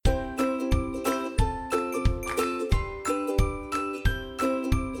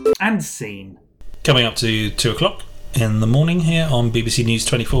and scene. Coming up to 2 o'clock in the morning here on BBC News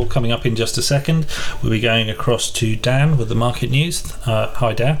 24. Coming up in just a second, we'll be going across to Dan with the market news.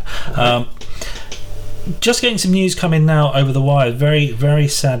 Hi, Dan. Just getting some news coming now over the wire. Very, very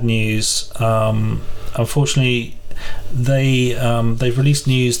sad news. Unfortunately, they've released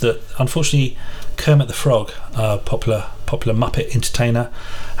news that unfortunately Kermit the Frog, popular Muppet entertainer,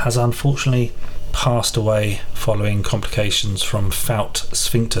 has unfortunately passed away following complications from Fout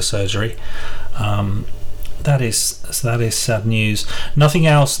sphincter surgery. That is sad news. Nothing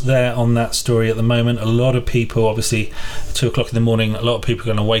else there on that story at the moment. A lot of people, obviously, 2 o'clock in the morning, a lot of people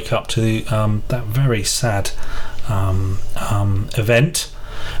are going to wake up to that very sad event,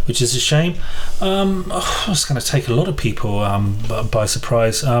 which is a shame. It's going to take a lot of people by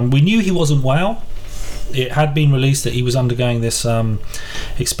surprise. We knew he wasn't well. It had been released that he was undergoing this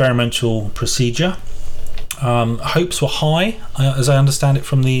experimental procedure. Hopes were high, as I understand it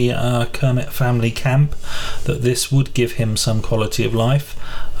from the Kermit family camp, that this would give him some quality of life.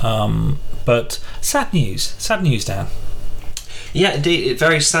 But sad news, Dan. Yeah, indeed,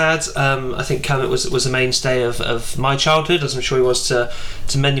 very sad. I think Kermit was a mainstay of my childhood, as I'm sure he was to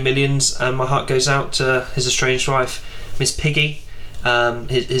many millions. And my heart goes out to his estranged wife, Miss Piggy,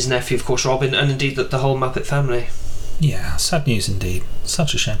 his nephew, of course, Robin, and indeed the whole Muppet family. Yeah, sad news indeed.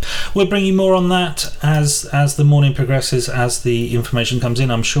 Such a shame. We'll bring you more on that as the morning progresses, as the information comes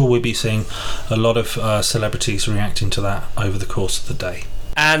in. I'm sure we'll be seeing a lot of celebrities reacting to that over the course of the day.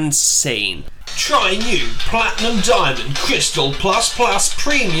 And scene. Try new Platinum Diamond Crystal Plus Plus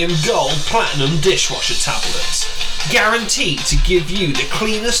Premium Gold Platinum Dishwasher Tablets. Guaranteed to give you the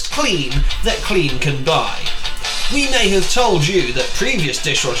cleanest clean that clean can buy. We may have told you that previous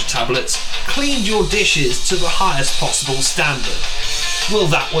dishwasher tablets cleaned your dishes to the highest possible standard. Well,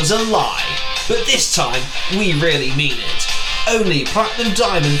 that was a lie, but this time we really mean it. Only Platinum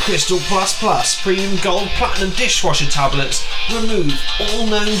Diamond Crystal Plus Plus Premium Gold Platinum Dishwasher Tablets remove all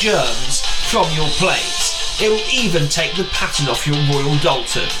known germs from your plates. It will even take the pattern off your Royal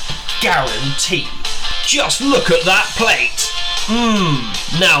Dalton. Guaranteed. Just look at that plate.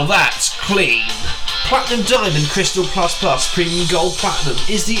 Now that's clean. Platinum Diamond Crystal Plus Plus Premium Gold Platinum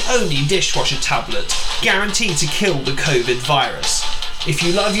is the only dishwasher tablet guaranteed to kill the COVID virus. If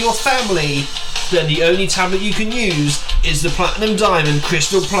you love your family, then the only tablet you can use is the Platinum Diamond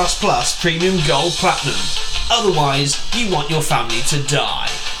Crystal Plus Plus Premium Gold Platinum. Otherwise, you want your family to die.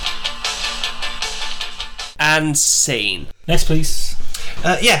 And scene. Next, please.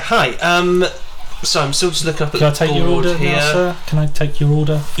 Hi. So I'm still just looking up at Can I the take board your order here. now, sir? Can I take your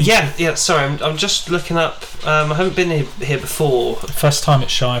order? Yeah. Sorry, I'm just looking up. I haven't been here before. First time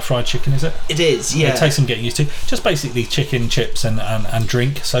at Shire Fried Chicken, is it? It is. Yeah. It takes some getting used to. Just basically chicken, chips, and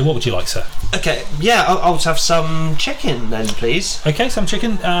drink. So, what would you like, sir? Okay. Yeah, I'll have some chicken then, please. Okay, some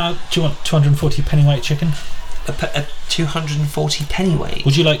chicken. Do you want 240 pennyweight chicken? A 240 pennyweight.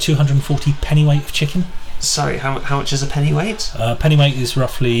 Would you like 240 pennyweight of chicken? Sorry, how much is a pennyweight? Pennyweight is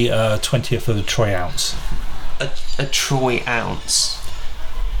roughly 20th of a troy ounce. A troy ounce.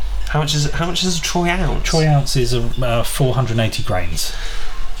 How much is a troy ounce? Troy ounce is 480 grains.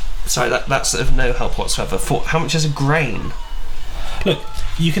 Sorry, that's of no help whatsoever. How much is a grain? Look,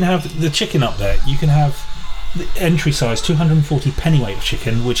 you can have the chicken up there. You can have the entry size 240 pennyweight of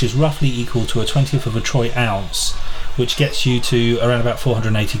chicken, which is roughly equal to a 20th of a troy ounce, which gets you to around about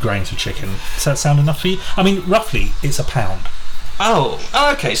 480 grains of chicken. Does that sound enough for you? I mean, roughly, it's a pound. Oh,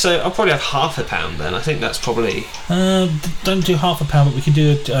 okay, so I'll probably have half a pound then. I think that's probably... Don't do half a pound, but we can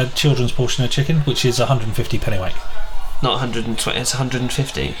do a children's portion of chicken, which is 150 pennyweight. Not 120, it's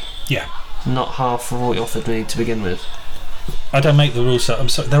 150? Yeah. Not half for what you offered me to begin with. I don't make the rules, so I'm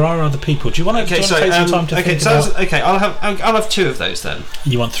sorry. There are other people. Do you want to take some time to think about... Okay, I'll have two of those then.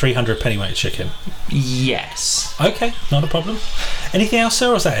 You want 300 pennyweight chicken? Yes. Okay, not a problem. Anything else,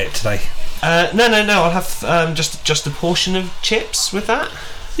 sir, or is that it today? No. I'll have just a portion of chips with that.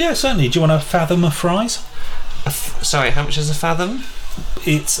 Yeah, certainly. Do you want a fathom of fries? Sorry, how much is a fathom?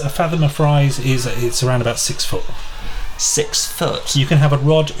 It's a fathom of fries. It's around about 6 foot. 6 foot. You can have a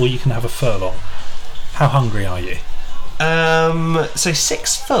rod or you can have a furlong. How hungry are you? So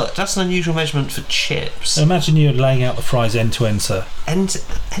 6 foot. That's an unusual measurement for chips. Imagine you're laying out the fries end to end, sir. End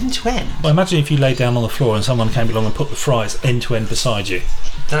to end. Well, imagine if you lay down on the floor and someone came along and put the fries end to end beside you.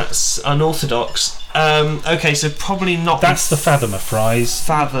 That's unorthodox. Okay, so probably not. That's the fathom of fries.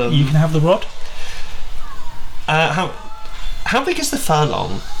 Fathom. You can have the rod. How big is the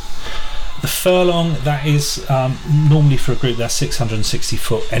furlong? The furlong, that is normally for a group that's 660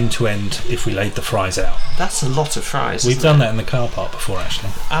 foot end to end if we laid the fries out. That's a lot of fries. We've done that in the car park before, actually.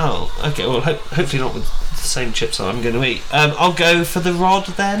 Oh, okay. Well, hopefully not with the same chips that I'm going to eat. I'll go for the rod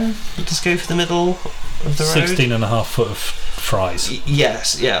then. We'll just go for the middle of the road. 16.5 foot of fries.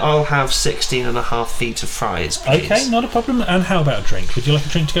 Yes, yeah. I'll have 16.5 feet of fries, please. Okay, not a problem. And how about a drink? Would you like a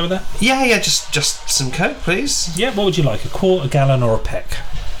drink to go with that? Yeah. Just some Coke, please. Yeah. What would you like? A quart, a gallon, or a peck?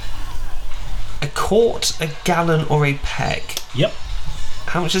 A quart, a gallon, or a peck? Yep.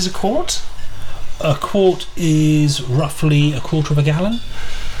 How much is a quart? A quart is roughly a quarter of a gallon.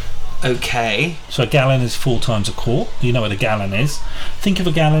 Okay. So a gallon is 4 times a quart. You know what a gallon is. Think of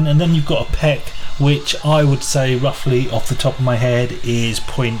a gallon, and then you've got a peck, which I would say roughly off the top of my head is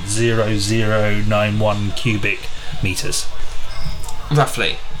 0.0091 cubic meters.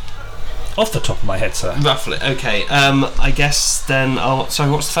 Roughly. Off the top of my head, sir. Roughly. Okay. I guess then sorry,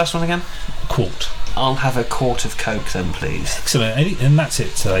 what's the first one again? Quart. I'll have a quart of Coke then, please. Excellent. And that's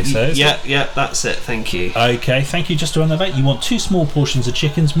it today, sir. Yeah, that's it. Thank you. Okay, thank you. Just to run that back, you want 2 small portions of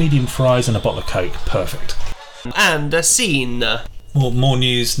chickens, medium fries, and a bottle of Coke. Perfect. And a scene. More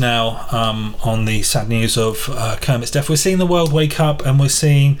news now on the sad news of Kermit's death. We're seeing the world wake up, and we're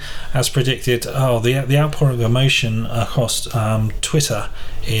seeing, as predicted, the outpouring of emotion across Twitter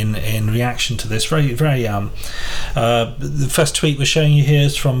in reaction to this. Very, very. The first tweet we're showing you here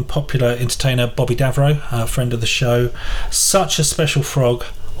is from popular entertainer Bobby Davro, a friend of the show. Such a special frog,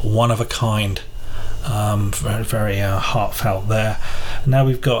 one of a kind. Very, very heartfelt there. Now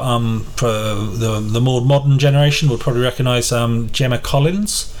we've got for the more modern generation would probably recognise Gemma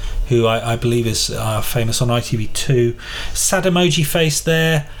Collins, who I believe is famous on ITV2. Sad emoji face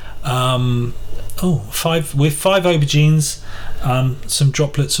there. 5 aubergines, some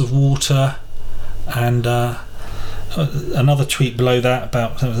droplets of water, and another tweet below that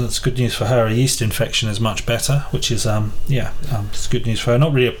about that's good news for her. A yeast infection is much better, which is it's good news for her.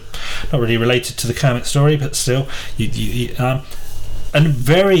 Not really related to the Kermit story, but still, and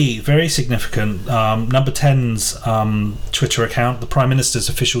very, very significant. Number 10's Twitter account, the Prime Minister's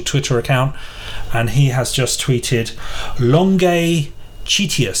official Twitter account, and he has just tweeted "Longe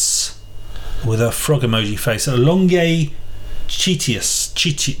Cetius" with a frog emoji face. Longe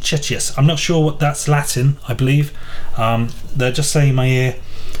Cetius. I'm not sure what that's Latin, I believe. They're just saying in my ear,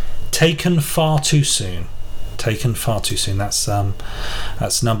 taken far too soon. Taken far too soon. That's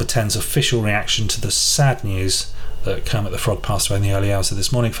Number 10's official reaction to the sad news that Kermit the Frog passed away in the early hours of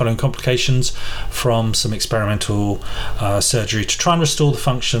this morning following complications from some experimental surgery to try and restore the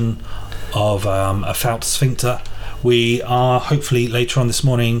function of a fount sphincter. We are hopefully later on this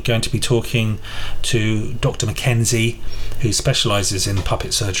morning going to be talking to Dr. Mackenzie, who specialises in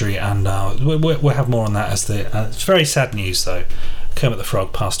puppet surgery, and we'll have more on that as it's very sad news though. Kermit the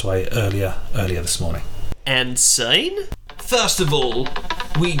Frog passed away earlier this morning. And scene? First of all,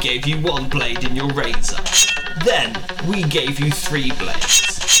 we gave you 1 blade in your razor. Then we gave you 3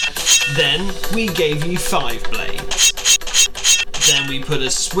 blades. Then we gave you 5 blades. Then we put a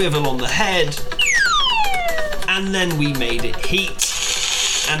swivel on the head. And then we made it heat.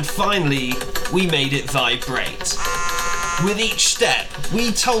 And finally, we made it vibrate. With each step,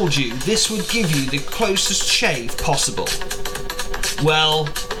 we told you this would give you the closest shave possible. Well,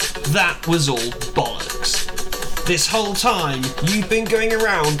 that was all bollocks. This whole time, you've been going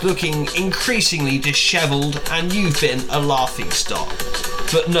around looking increasingly dishevelled, and you've been a laughingstock.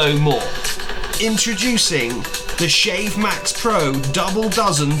 But no more. Introducing the Shave Max Pro Double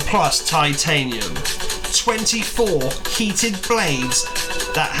Dozen Plus Titanium. 24 heated blades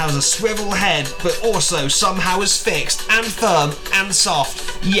that has a swivel head but also somehow is fixed and firm and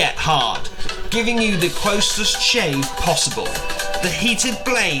soft yet hard, giving you the closest shave possible. The heated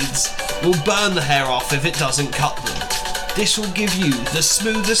blades will burn the hair off if it doesn't cut them. This will give you the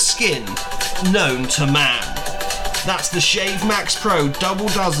smoothest skin known to man. That's the Shave Max Pro Double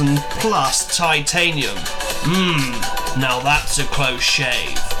Dozen Plus Titanium. Now that's a close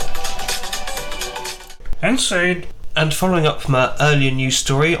shave. Insane. And following up from our earlier news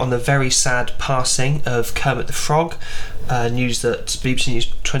story on the very sad passing of Kermit the Frog, news that BBC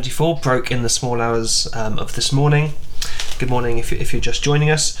News 24 broke in the small hours of this morning. Good morning if you're just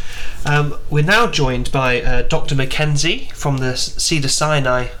joining us. We're now joined by Dr. Mackenzie from the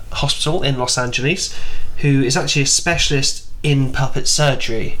Cedars-Sinai Hospital in Los Angeles, who is actually a specialist in puppet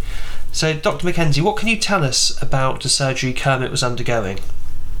surgery. So, Dr. Mackenzie, what can you tell us about the surgery Kermit was undergoing?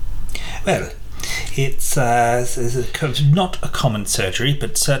 Well, it's not a common surgery,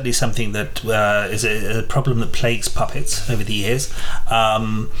 but certainly something that is a problem that plagues puppets over the years.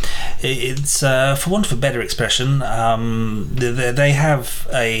 it's for want of a better expression, they have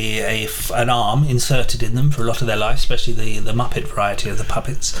an arm inserted in them for a lot of their life, especially the Muppet variety of the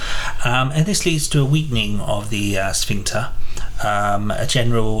puppets, and this leads to a weakening of the sphincter, a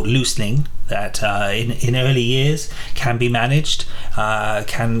general loosening that in early years can be managed.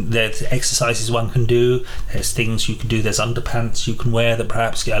 There's exercises one can do, there's things you can do, there's underpants you can wear that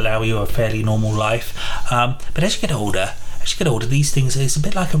perhaps allow you a fairly normal life, but as you get older, these things, it's a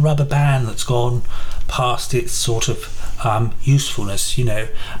bit like a rubber band that's gone past its sort of usefulness,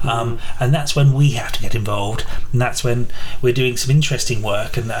 and that's when we have to get involved, and that's when we're doing some interesting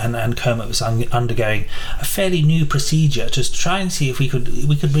work, and Kermit was undergoing a fairly new procedure just to try and see if we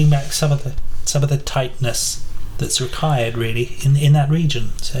could bring back some of the tightness that's required really in that region.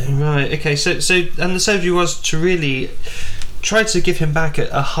 So right, okay, so and the surgery was to really try to give him back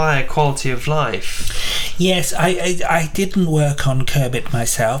a higher quality of life. Yes, I didn't work on Kermit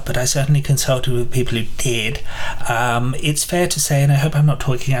myself, but I certainly consulted with people who did. It's fair to say, and I hope I'm not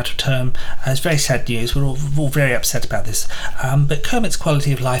talking out of term, it's very sad news, we're all very upset about this, but Kermit's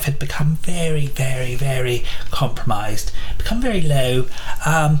quality of life had become very, very, very compromised, become very low.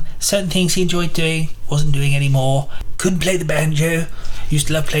 Certain things he enjoyed doing, wasn't doing anymore. Couldn't play the banjo. Used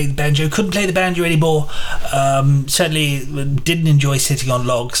to love playing the banjo. Couldn't play the banjo anymore. Certainly didn't enjoy sitting on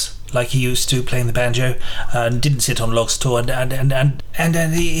logs like he used to playing the banjo, and didn't sit on logs at all. And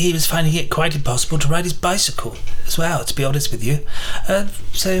he was finding it quite impossible to ride his bicycle as well, to be honest with you.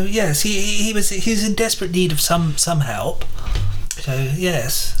 So yes, he was in desperate need of some help. So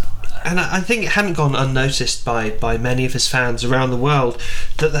yes. And I think it hadn't gone unnoticed by many of his fans around the world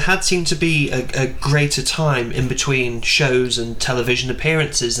that there had seemed to be a greater time in between shows and television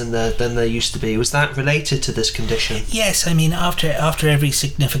appearances than there used to be. Was that related to this condition? Yes, I mean, after every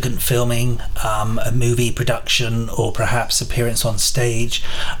significant filming, a movie production, or perhaps appearance on stage,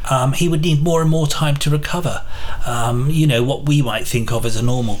 he would need more and more time to recover. What we might think of as a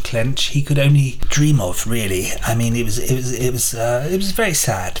normal clench, he could only dream of, really. I mean, it was very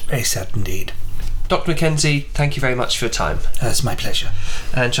sad, very sad indeed. Dr. Mackenzie, thank you very much for your time. It's my pleasure.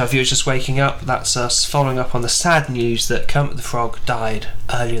 And to our viewers just waking up, that's us following up on the sad news that Kermit the Frog died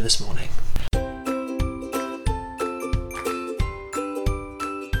earlier this morning.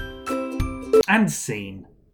 And scene.